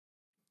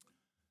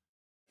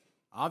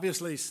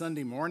Obviously,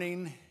 Sunday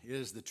morning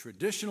is the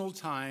traditional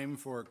time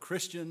for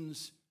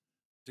Christians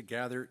to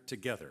gather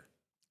together.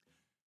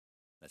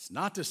 That's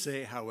not to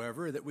say,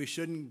 however, that we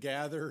shouldn't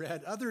gather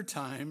at other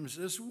times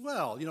as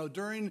well.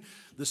 During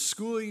the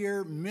school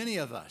year, many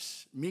of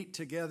us meet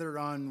together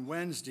on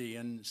Wednesday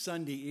and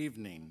Sunday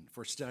evening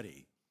for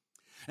study.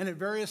 And at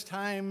various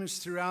times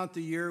throughout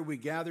the year, we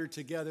gather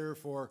together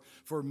for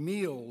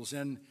meals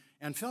and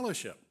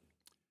fellowship.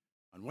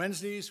 On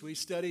Wednesdays, we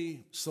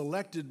study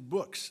selected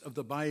books of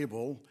the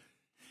Bible.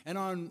 And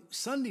on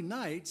Sunday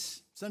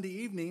nights, Sunday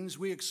evenings,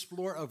 we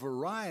explore a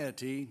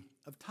variety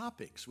of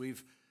topics.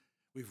 We've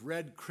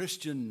read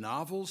Christian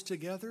novels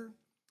together.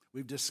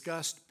 We've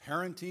discussed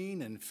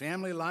parenting and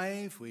family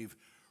life. We've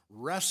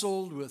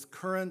wrestled with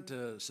current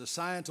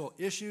societal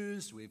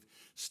issues. We've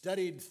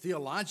studied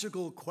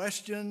theological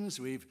questions.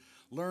 We've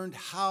learned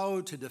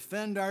how to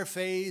defend our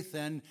faith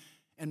and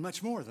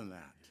much more than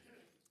that.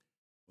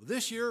 Well,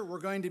 this year,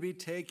 we're going to be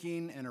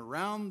taking an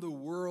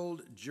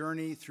around-the-world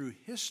journey through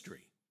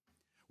history,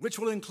 which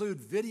will include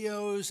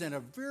videos and a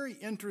very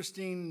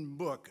interesting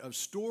book of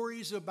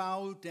stories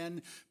about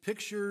and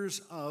pictures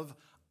of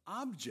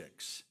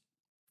objects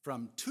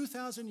from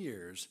 2,000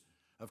 years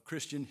of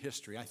Christian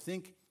history. I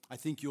think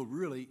you'll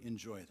really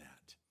enjoy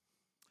that.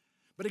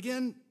 But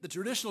again, the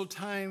traditional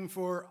time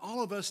for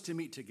all of us to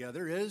meet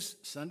together is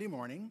Sunday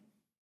morning,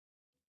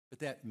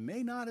 but that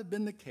may not have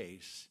been the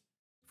case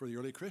for the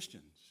early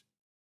Christians.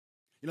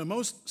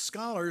 Most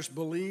scholars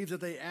believe that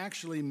they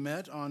actually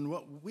met on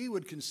what we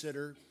would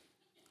consider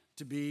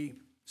to be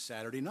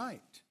Saturday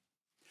night.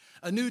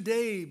 A new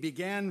day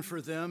began for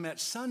them at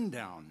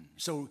sundown.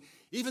 So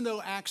even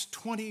though Acts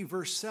 20,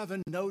 verse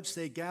 7 notes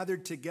they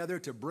gathered together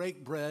to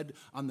break bread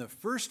on the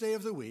first day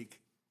of the week,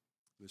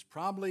 it was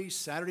probably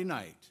Saturday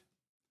night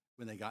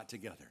when they got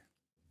together.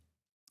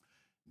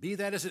 Be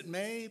that as it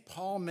may,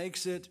 Paul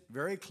makes it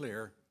very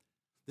clear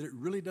that it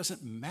really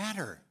doesn't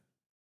matter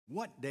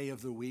what day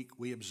of the week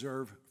we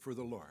observe for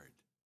the Lord.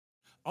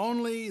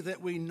 Only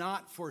that we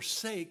not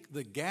forsake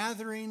the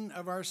gathering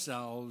of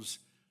ourselves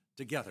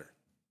together.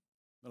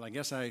 Well, I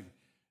guess I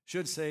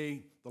should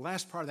say the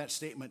last part of that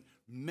statement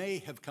may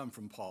have come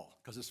from Paul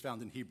because it's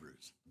found in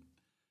Hebrews.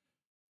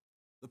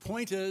 The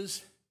point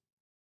is,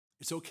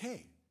 it's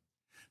okay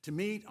to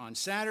meet on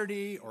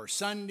Saturday or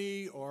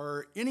Sunday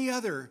or any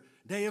other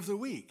day of the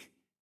week.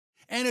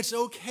 And it's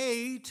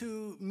okay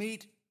to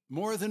meet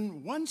more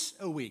than once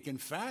a week. In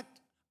fact,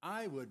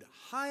 I would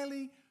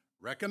highly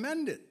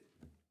recommend it.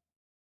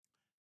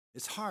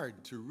 It's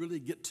hard to really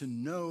get to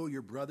know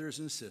your brothers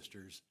and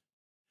sisters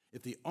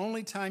if the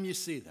only time you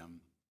see them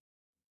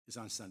is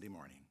on Sunday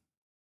morning.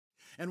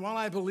 And while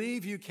I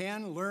believe you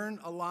can learn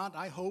a lot,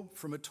 I hope,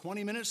 from a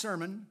 20-minute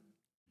sermon,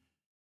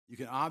 you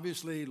can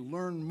obviously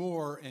learn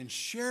more and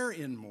share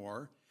in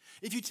more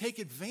if you take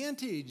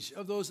advantage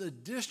of those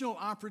additional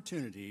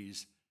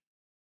opportunities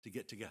to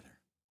get together.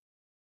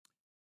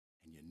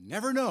 And you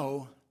never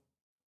know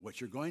what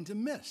you're going to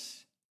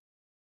miss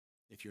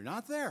if you're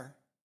not there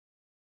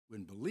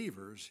when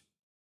believers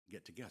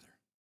get together.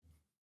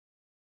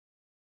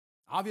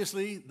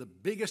 Obviously, the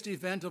biggest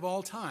event of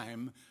all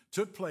time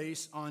took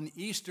place on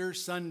Easter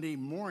Sunday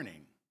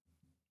morning.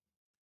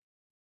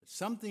 But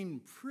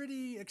something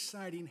pretty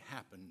exciting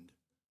happened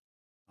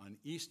on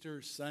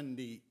Easter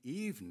Sunday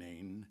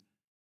evening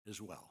as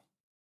well.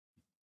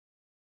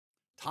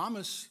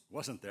 Thomas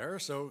wasn't there,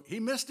 so he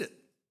missed it.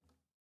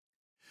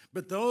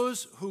 But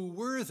those who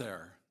were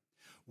there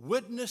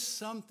witnessed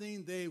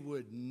something they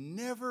would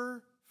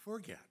never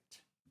forget.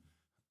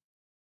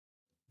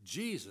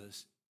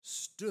 Jesus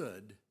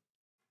stood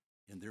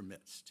in their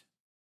midst.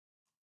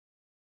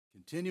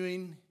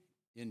 Continuing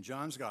in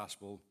John's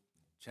Gospel,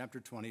 chapter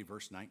 20,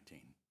 verse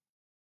 19.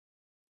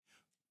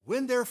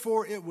 When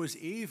therefore it was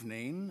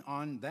evening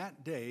on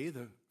that day,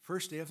 the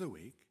first day of the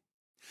week,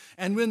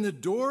 and when the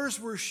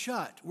doors were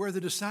shut where the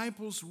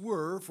disciples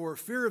were for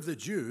fear of the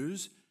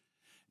Jews,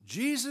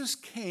 Jesus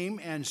came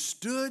and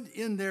stood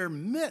in their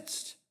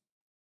midst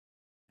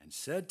and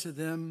said to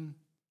them,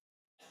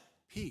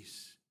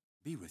 "Peace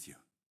be with you."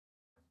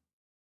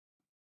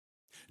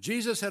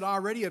 Jesus had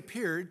already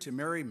appeared to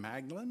Mary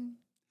Magdalene,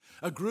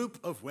 a group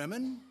of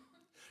women,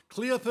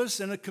 Cleopas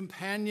and a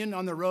companion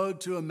on the road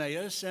to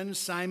Emmaus, and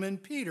Simon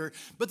Peter.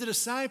 But the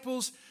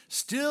disciples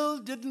still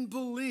didn't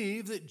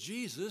believe that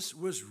Jesus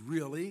was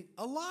really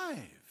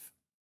alive.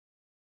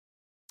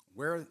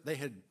 Where they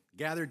had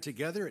gathered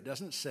together, it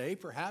doesn't say.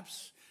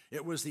 Perhaps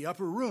it was the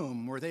upper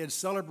room where they had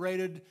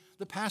celebrated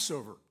the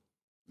Passover.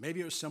 Maybe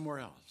it was somewhere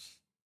else.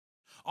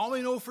 All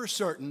we know for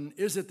certain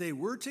is that they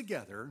were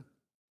together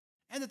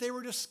and that they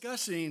were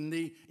discussing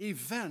the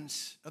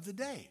events of the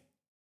day.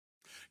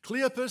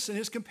 Cleopas and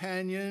his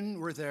companion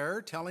were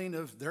there telling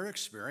of their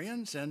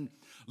experience, and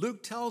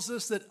Luke tells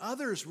us that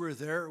others were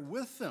there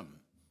with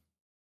them.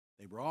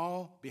 They were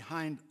all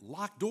behind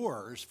locked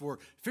doors for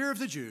fear of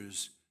the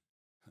Jews,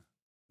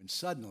 and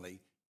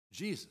suddenly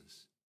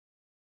Jesus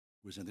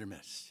was in their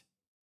midst.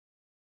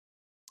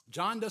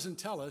 John doesn't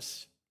tell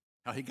us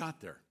how he got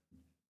there.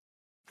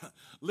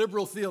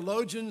 Liberal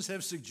theologians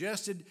have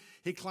suggested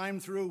he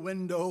climbed through a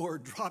window or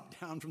dropped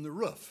down from the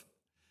roof.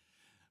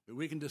 But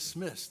we can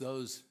dismiss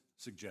those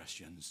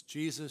suggestions.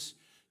 Jesus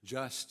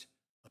just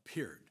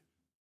appeared.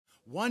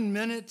 1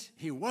 minute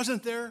he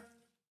wasn't there,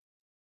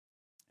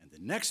 and the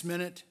next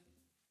minute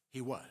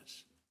he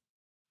was.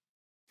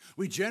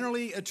 We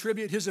generally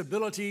attribute his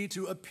ability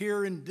to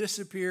appear and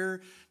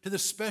disappear to the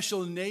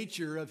special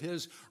nature of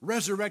his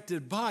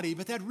resurrected body,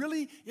 but that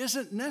really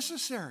isn't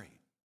necessary.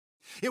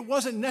 It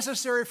wasn't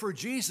necessary for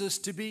Jesus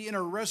to be in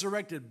a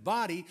resurrected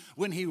body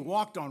when he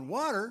walked on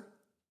water.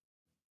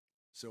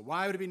 So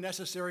why would it be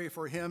necessary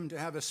for him to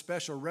have a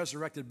special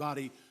resurrected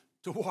body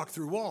to walk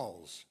through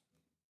walls?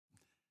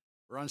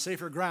 We're on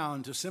safer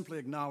ground to simply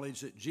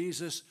acknowledge that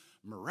Jesus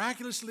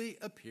miraculously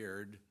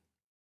appeared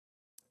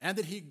and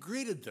that he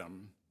greeted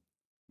them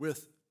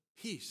with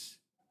peace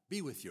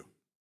be with you.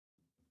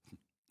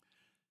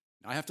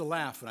 Now, I have to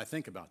laugh when I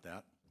think about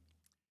that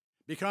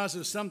because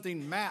of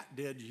something Matt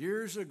did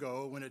years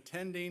ago when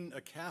attending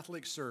a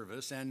Catholic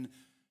service and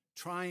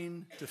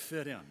trying to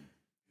fit in.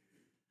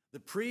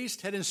 The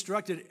priest had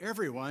instructed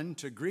everyone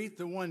to greet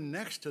the one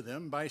next to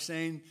them by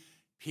saying,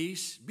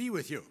 "Peace be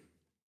with you."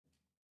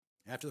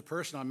 After the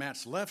person on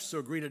Matt's left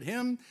so greeted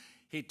him,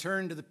 he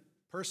turned to the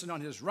person on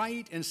his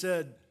right and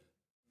said,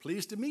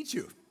 "Pleased to meet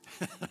you."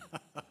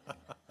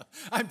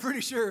 I'm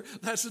pretty sure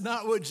that's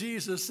not what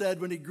Jesus said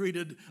when he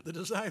greeted the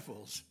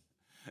disciples.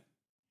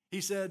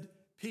 He said,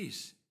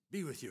 "Peace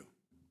be with you."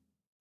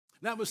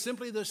 That was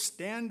simply the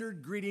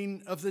standard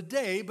greeting of the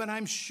day, but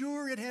I'm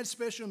sure it had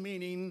special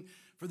meaning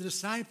for the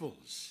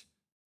disciples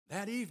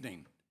that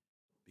evening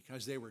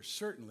because they were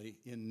certainly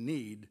in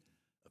need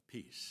of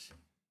peace.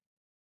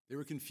 They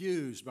were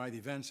confused by the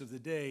events of the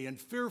day and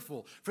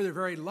fearful for their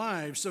very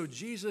lives. So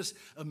Jesus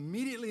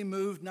immediately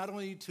moved not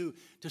only to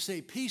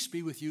say, "Peace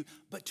be with you,"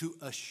 but to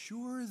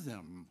assure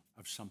them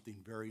of something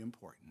very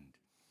important.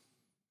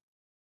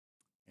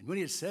 And when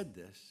he had said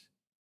this,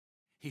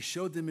 he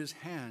showed them his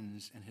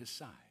hands and his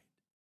side.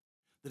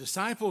 The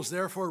disciples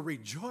therefore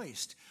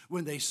rejoiced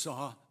when they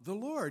saw the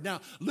Lord. Now,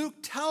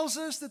 Luke tells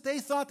us that they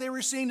thought they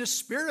were seeing a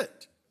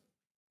spirit,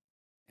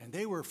 and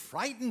they were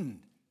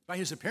frightened by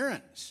his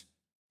appearance.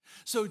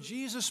 So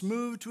Jesus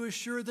moved to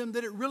assure them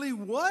that it really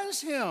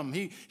was him.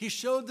 He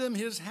showed them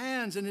his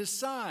hands and his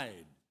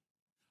side.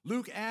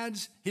 Luke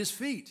adds his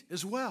feet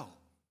as well.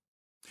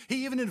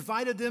 He even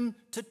invited them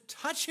to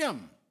touch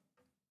him,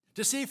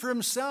 to see for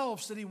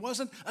themselves that he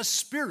wasn't a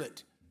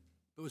spirit,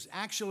 but was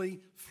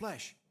actually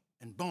flesh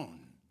and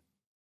bone.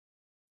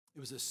 It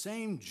was the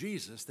same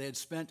Jesus they had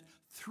spent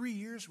 3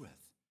 years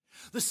with,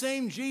 the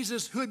same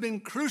Jesus who had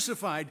been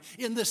crucified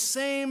in the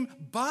same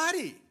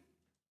body,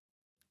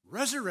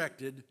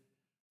 resurrected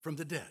from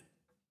the dead.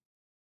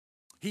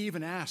 He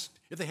even asked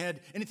if they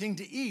had anything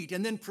to eat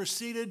and then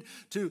proceeded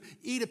to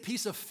eat a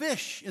piece of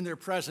fish in their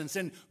presence,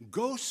 and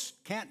ghosts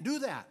can't do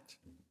that.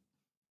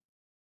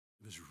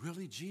 It was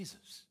really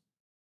Jesus,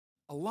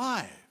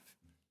 alive,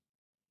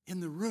 in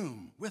the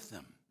room with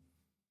them.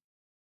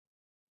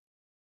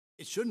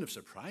 It shouldn't have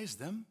surprised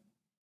them.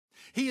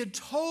 He had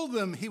told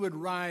them he would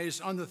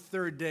rise on the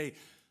third day,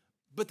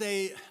 but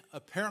they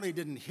apparently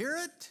didn't hear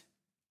it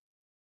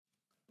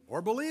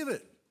or believe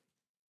it.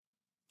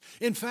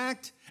 In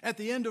fact, at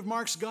the end of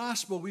Mark's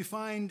gospel, we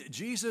find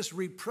Jesus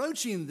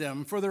reproaching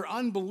them for their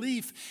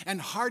unbelief and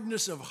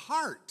hardness of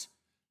heart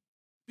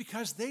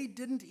because they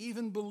didn't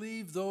even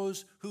believe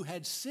those who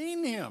had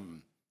seen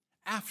him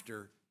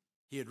after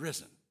he had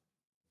risen.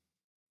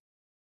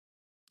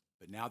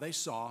 But now they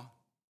saw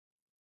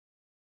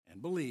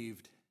and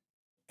believed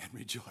and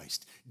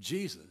rejoiced.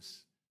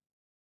 Jesus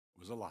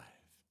was alive.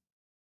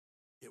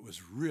 It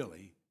was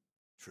really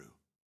true.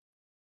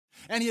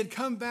 And he had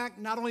come back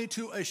not only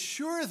to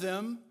assure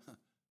them,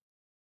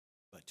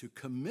 but to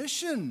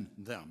commission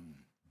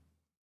them.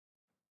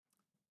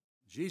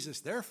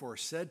 Jesus therefore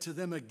said to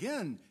them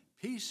again,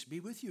 "Peace be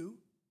with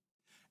you.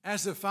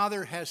 As the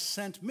Father has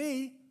sent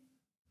me,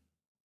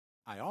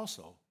 I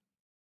also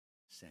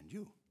send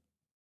you."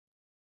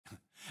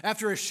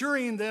 After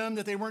assuring them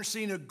that they weren't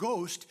seeing a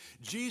ghost,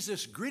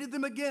 Jesus greeted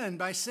them again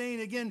by saying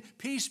again,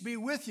 "Peace be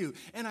with you."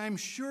 And I'm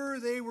sure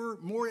they were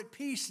more at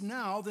peace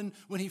now than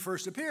when he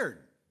first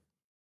appeared.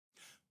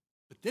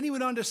 But then he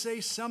went on to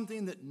say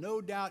something that no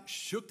doubt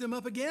shook them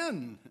up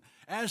again.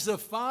 "As the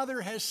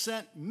Father has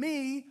sent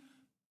me,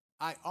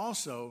 I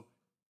also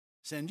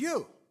send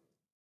you."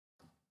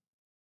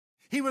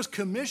 He was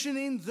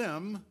commissioning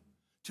them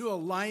to a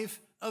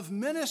life of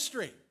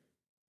ministry.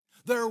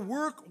 Their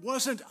work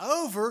wasn't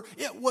over,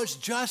 it was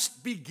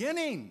just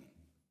beginning.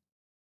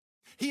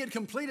 He had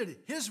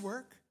completed his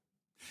work.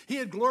 He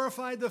had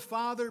glorified the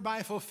Father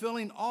by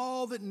fulfilling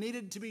all that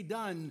needed to be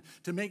done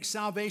to make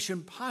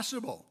salvation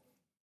possible.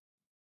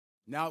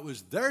 Now it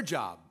was their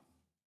job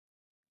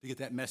to get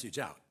that message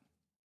out.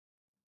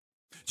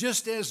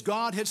 Just as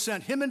God had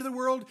sent him into the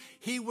world,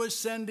 he was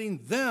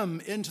sending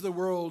them into the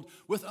world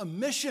with a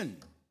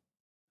mission,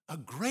 a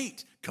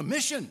great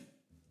commission.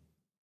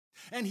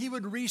 And he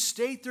would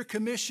restate their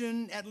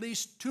commission at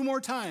least 2 more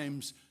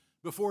times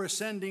before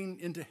ascending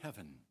into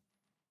heaven.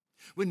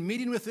 When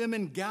meeting with them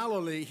in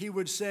Galilee, he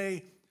would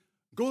say,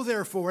 "Go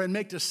therefore and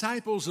make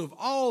disciples of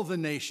all the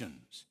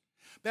nations,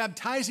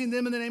 baptizing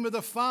them in the name of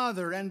the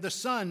Father and the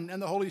Son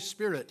and the Holy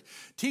Spirit,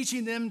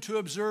 teaching them to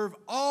observe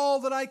all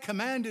that I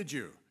commanded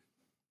you.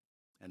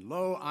 And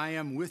lo, I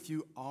am with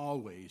you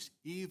always,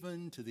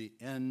 even to the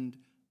end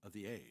of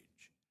the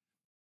age."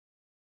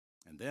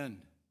 And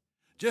then,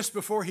 just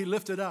before he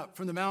lifted up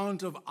from the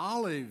Mount of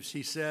Olives,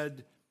 he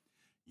said,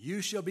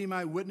 "You shall be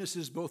my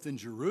witnesses both in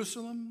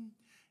Jerusalem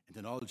and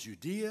in all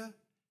Judea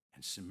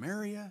and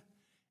Samaria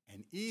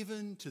and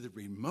even to the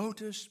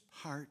remotest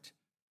part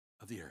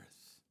of the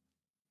earth."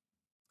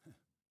 It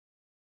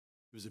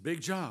was a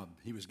big job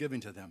he was giving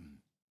to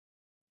them.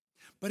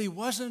 But he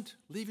wasn't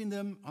leaving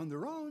them on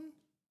their own,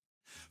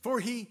 for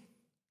he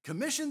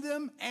commissioned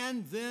them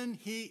and then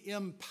he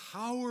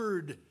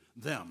empowered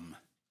them.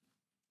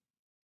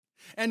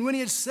 And when he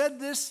had said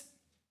this,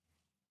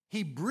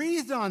 he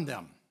breathed on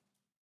them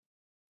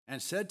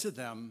and said to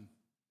them,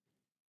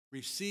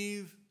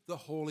 "Receive the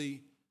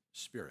Holy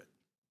Spirit."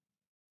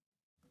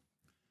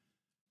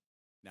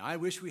 Now, I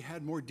wish we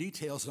had more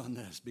details on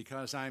this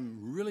because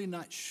I'm really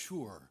not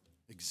sure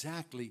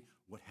exactly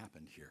what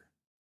happened here.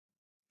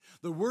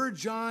 The word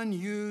John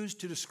used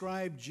to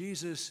describe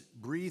Jesus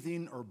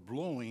breathing or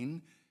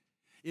blowing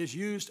is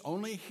used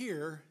only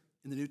here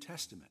in the New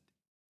Testament.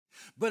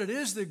 But it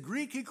is the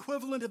Greek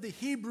equivalent of the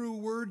Hebrew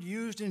word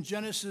used in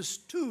Genesis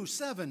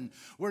 2:7,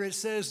 where it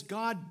says,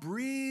 God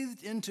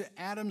breathed into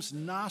Adam's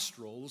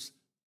nostrils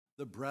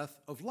the breath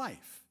of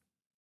life.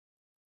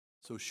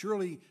 So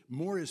surely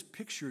more is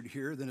pictured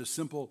here than a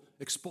simple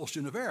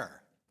expulsion of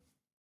air.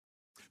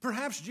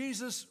 Perhaps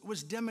Jesus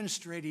was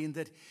demonstrating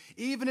that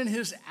even in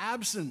his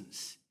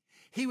absence,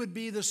 he would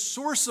be the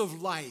source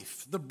of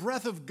life, the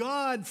breath of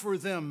God for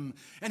them,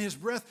 and his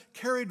breath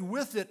carried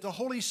with it the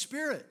Holy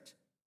Spirit,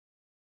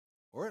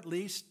 or at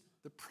least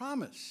the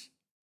promise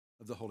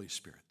of the Holy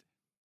Spirit.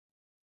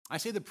 I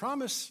say the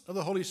promise of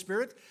the Holy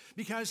Spirit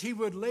because he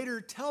would later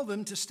tell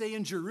them to stay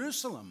in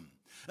Jerusalem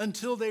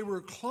until they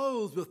were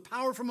clothed with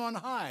power from on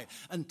high,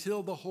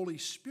 until the Holy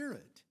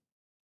Spirit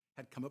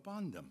had come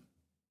upon them.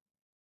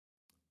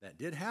 That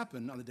did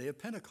happen on the day of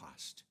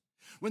Pentecost,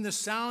 when the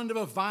sound of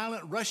a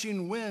violent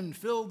rushing wind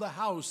filled the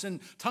house and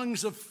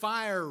tongues of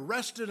fire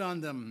rested on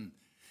them,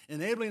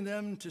 enabling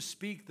them to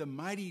speak the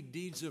mighty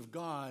deeds of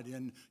God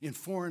in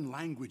foreign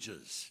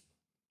languages.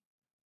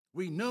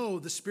 We know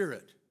the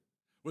Spirit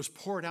was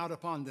poured out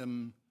upon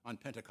them on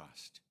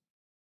Pentecost.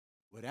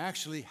 What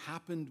actually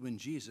happened when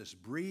Jesus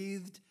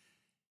breathed,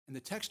 and the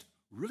text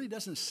really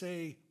doesn't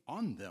say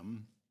on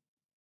them,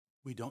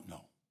 we don't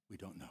know. We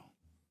don't know.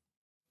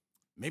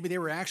 Maybe they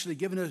were actually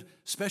given a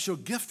special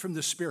gift from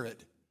the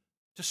Spirit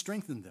to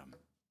strengthen them.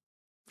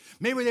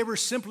 Maybe they were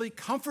simply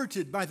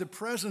comforted by the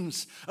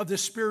presence of the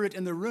Spirit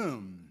in the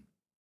room.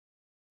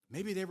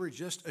 Maybe they were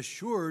just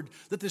assured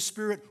that the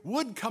Spirit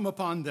would come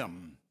upon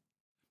them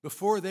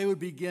before they would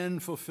begin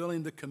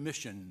fulfilling the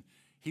commission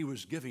he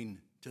was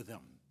giving to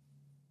them.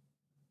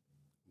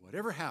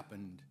 Whatever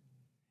happened,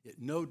 it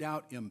no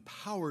doubt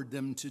empowered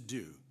them to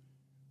do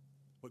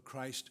what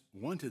Christ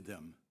wanted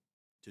them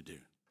to do.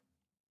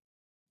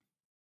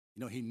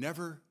 You know, he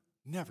never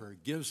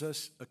gives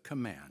us a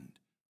command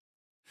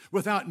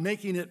without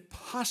making it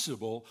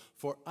possible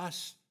for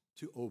us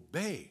to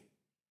obey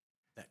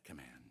that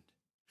command.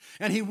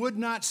 And he would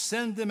not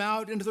send them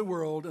out into the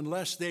world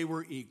unless they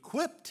were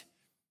equipped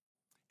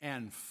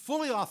and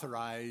fully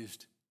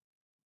authorized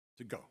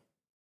to go.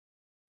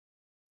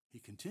 He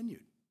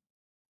continued,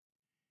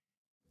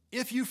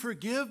 "If you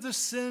forgive the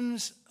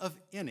sins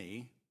of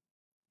any,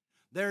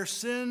 their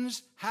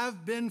sins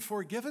have been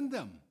forgiven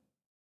them.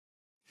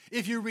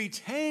 If you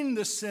retain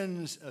the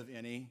sins of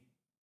any,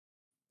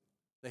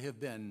 they have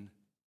been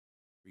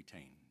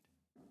retained."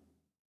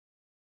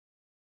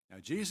 Now,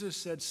 Jesus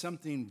said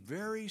something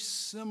very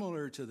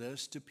similar to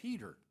this to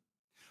Peter,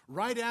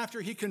 right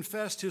after he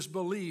confessed his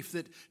belief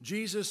that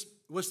Jesus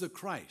was the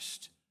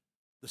Christ,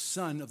 the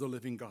Son of the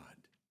living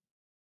God.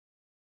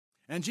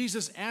 And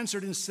Jesus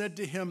answered and said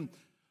to him,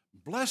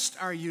 "Blessed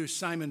are you,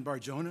 Simon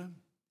Bar-Jonah,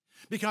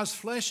 because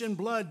flesh and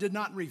blood did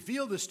not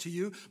reveal this to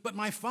you, but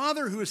my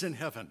Father who is in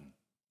heaven.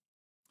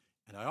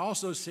 And I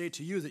also say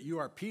to you that you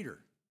are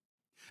Peter,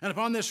 and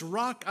upon this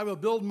rock I will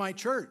build my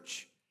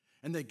church,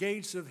 and the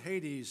gates of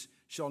Hades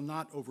shall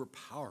not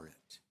overpower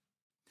it.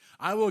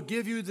 I will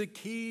give you the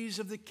keys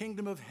of the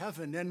kingdom of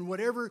heaven, and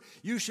whatever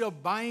you shall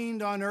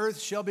bind on earth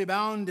shall be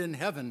bound in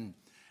heaven,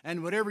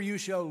 and whatever you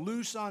shall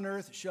loose on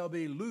earth shall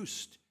be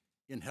loosed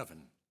in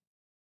heaven."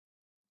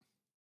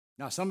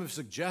 Now, some have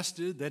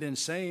suggested that in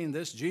saying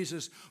this,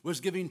 Jesus was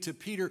giving to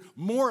Peter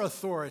more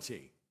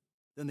authority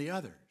than the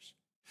others.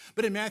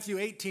 But in Matthew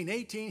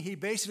 18:18, he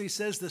basically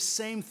says the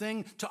same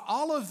thing to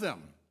all of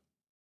them.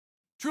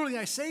 "Truly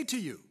I say to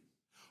you,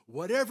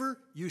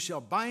 whatever you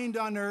shall bind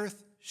on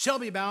earth shall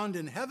be bound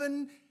in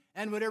heaven,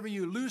 and whatever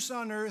you loose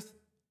on earth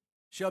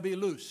shall be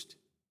loosed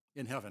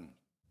in heaven."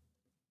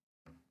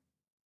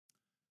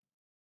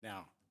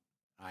 Now,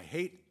 I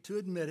hate to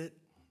admit it,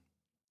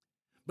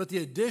 but the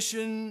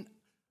addition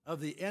of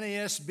the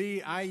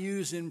NASB I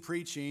use in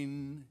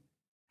preaching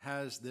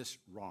has this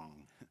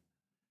wrong.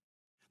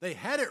 They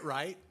had it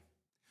right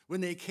when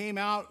they came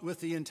out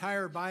with the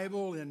entire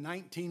Bible in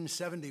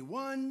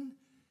 1971,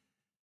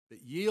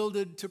 but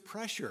yielded to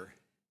pressure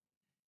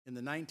in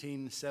the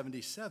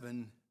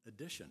 1977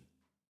 edition.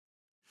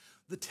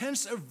 The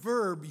tense of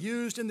verb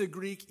used in the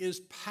Greek is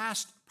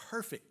past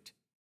perfect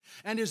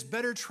and is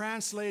better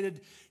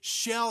translated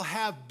shall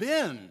have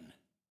been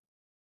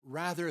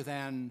rather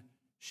than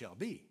shall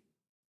be.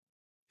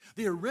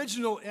 The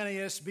original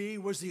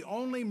NASB was the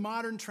only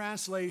modern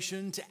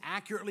translation to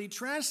accurately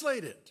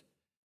translate it,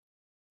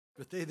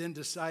 but they then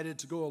decided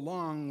to go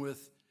along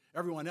with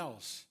everyone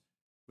else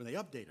when they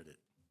updated it.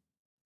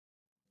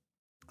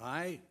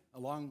 I,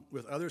 along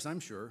with others I'm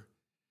sure,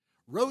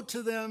 wrote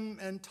to them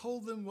and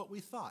told them what we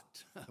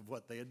thought of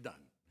what they had done.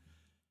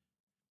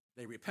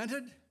 They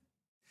repented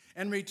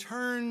and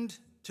returned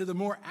to the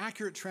more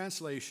accurate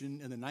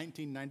translation in the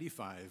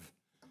 1995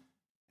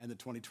 and the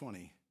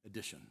 2020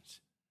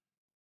 editions.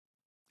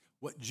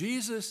 What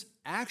Jesus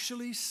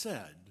actually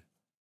said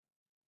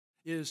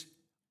is,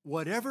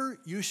 whatever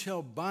you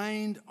shall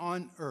bind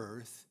on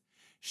earth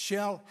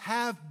shall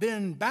have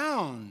been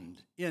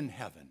bound in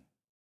heaven,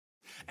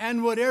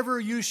 and whatever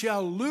you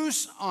shall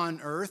loose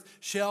on earth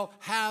shall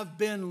have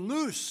been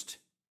loosed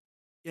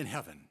in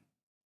heaven.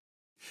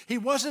 He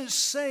wasn't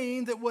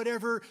saying that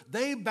whatever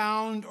they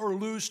bound or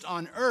loosed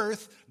on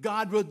earth,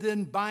 God would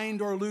then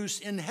bind or loose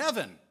in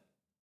heaven.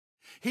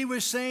 He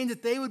was saying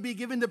that they would be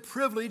given the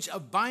privilege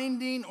of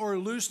binding or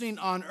loosening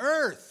on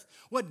earth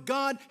what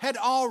God had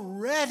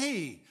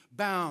already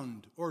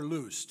bound or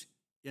loosed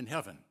in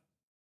heaven.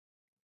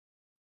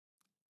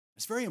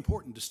 It's a very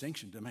important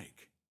distinction to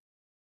make.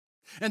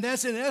 And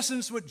that's in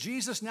essence what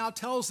Jesus now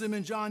tells them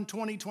in John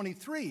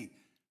 20:23.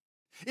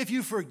 If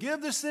you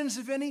forgive the sins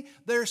of any,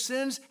 their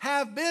sins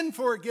have been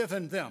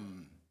forgiven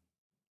them.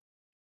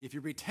 If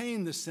you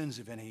retain the sins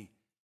of any,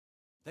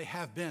 they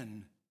have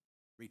been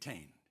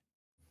retained.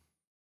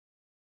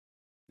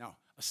 Now,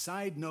 a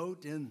side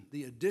note in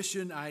the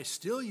edition I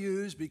still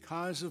use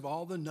because of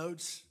all the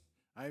notes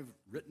I've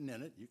written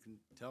in it. You can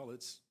tell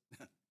it's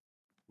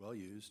well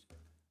used.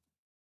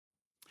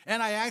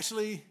 And I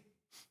actually,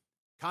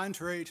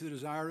 contrary to the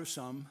desire of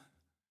some,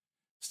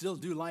 still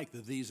do like the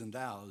these and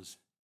thous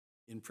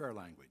in prayer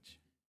language.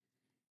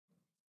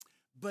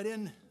 But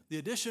in the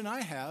edition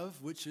I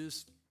have, which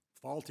is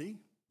faulty,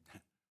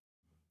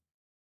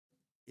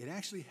 it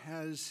actually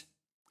has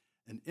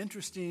an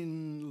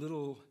interesting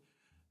little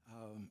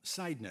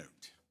side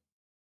note.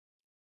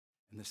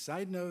 And the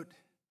side note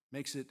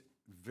makes it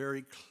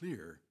very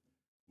clear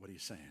what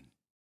he's saying.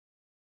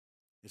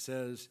 It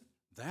says,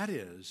 that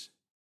is,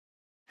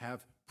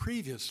 have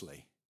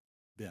previously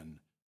been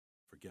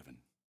forgiven.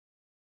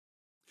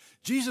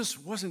 Jesus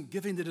wasn't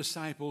giving the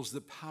disciples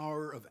the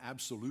power of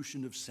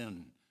absolution of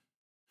sin,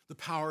 the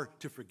power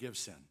to forgive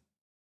sin.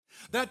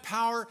 That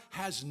power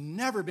has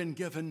never been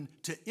given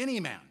to any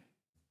man.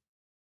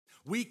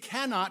 We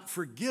cannot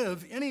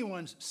forgive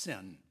anyone's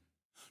sin,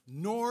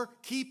 nor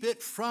keep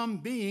it from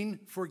being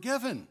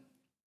forgiven.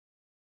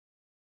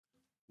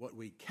 What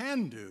we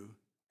can do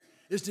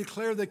is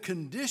declare the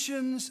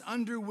conditions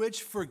under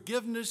which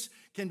forgiveness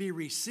can be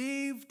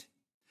received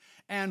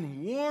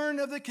and warn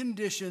of the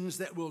conditions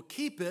that will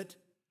keep it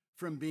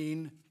from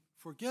being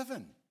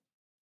forgiven.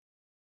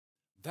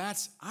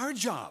 That's our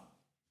job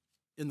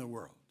in the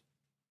world.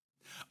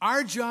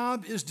 Our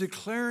job is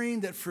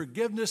declaring that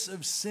forgiveness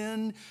of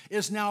sin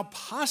is now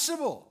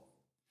possible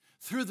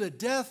through the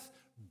death,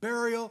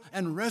 burial,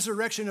 and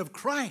resurrection of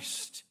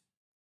Christ,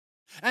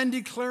 and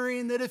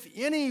declaring that if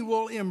any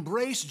will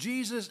embrace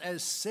Jesus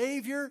as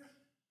Savior,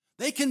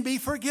 they can be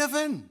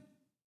forgiven.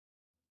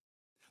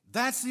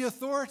 That's the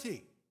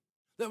authority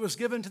that was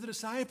given to the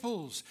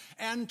disciples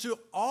and to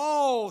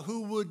all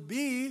who would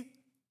be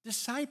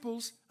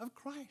disciples of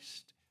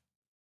Christ.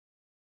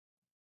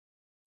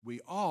 We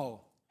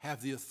all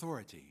have the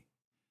authority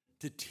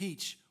to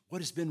teach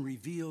what has been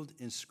revealed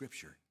in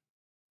Scripture.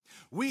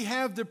 We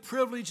have the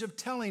privilege of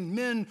telling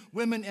men,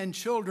 women, and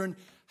children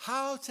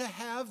how to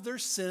have their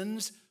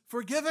sins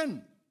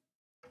forgiven.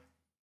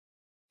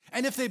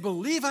 And if they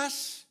believe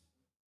us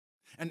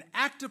and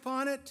act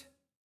upon it,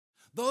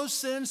 those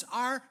sins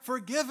are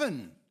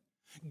forgiven.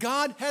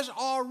 God has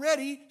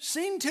already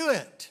seen to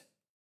it.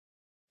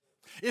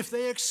 If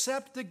they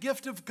accept the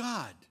gift of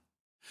God,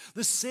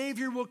 the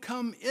Savior will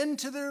come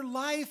into their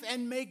life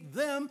and make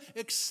them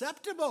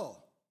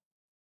acceptable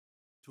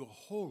to a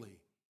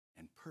holy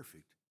and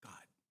perfect God.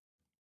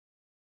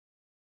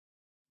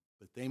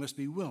 But they must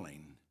be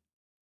willing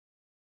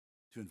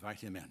to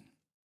invite him in.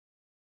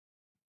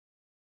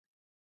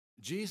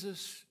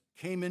 Jesus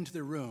came into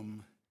the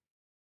room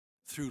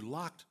through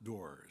locked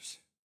doors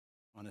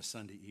on a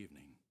Sunday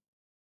evening.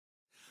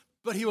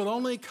 But he will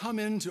only come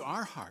into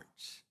our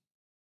hearts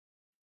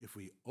if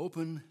we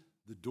open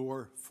the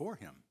door for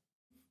him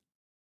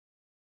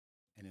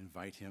and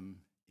invite him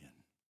in.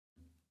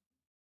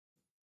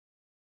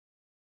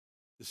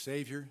 The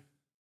Savior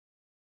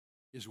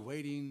is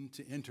waiting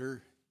to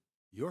enter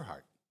your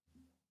heart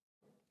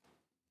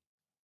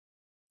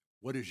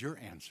What is your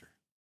answer?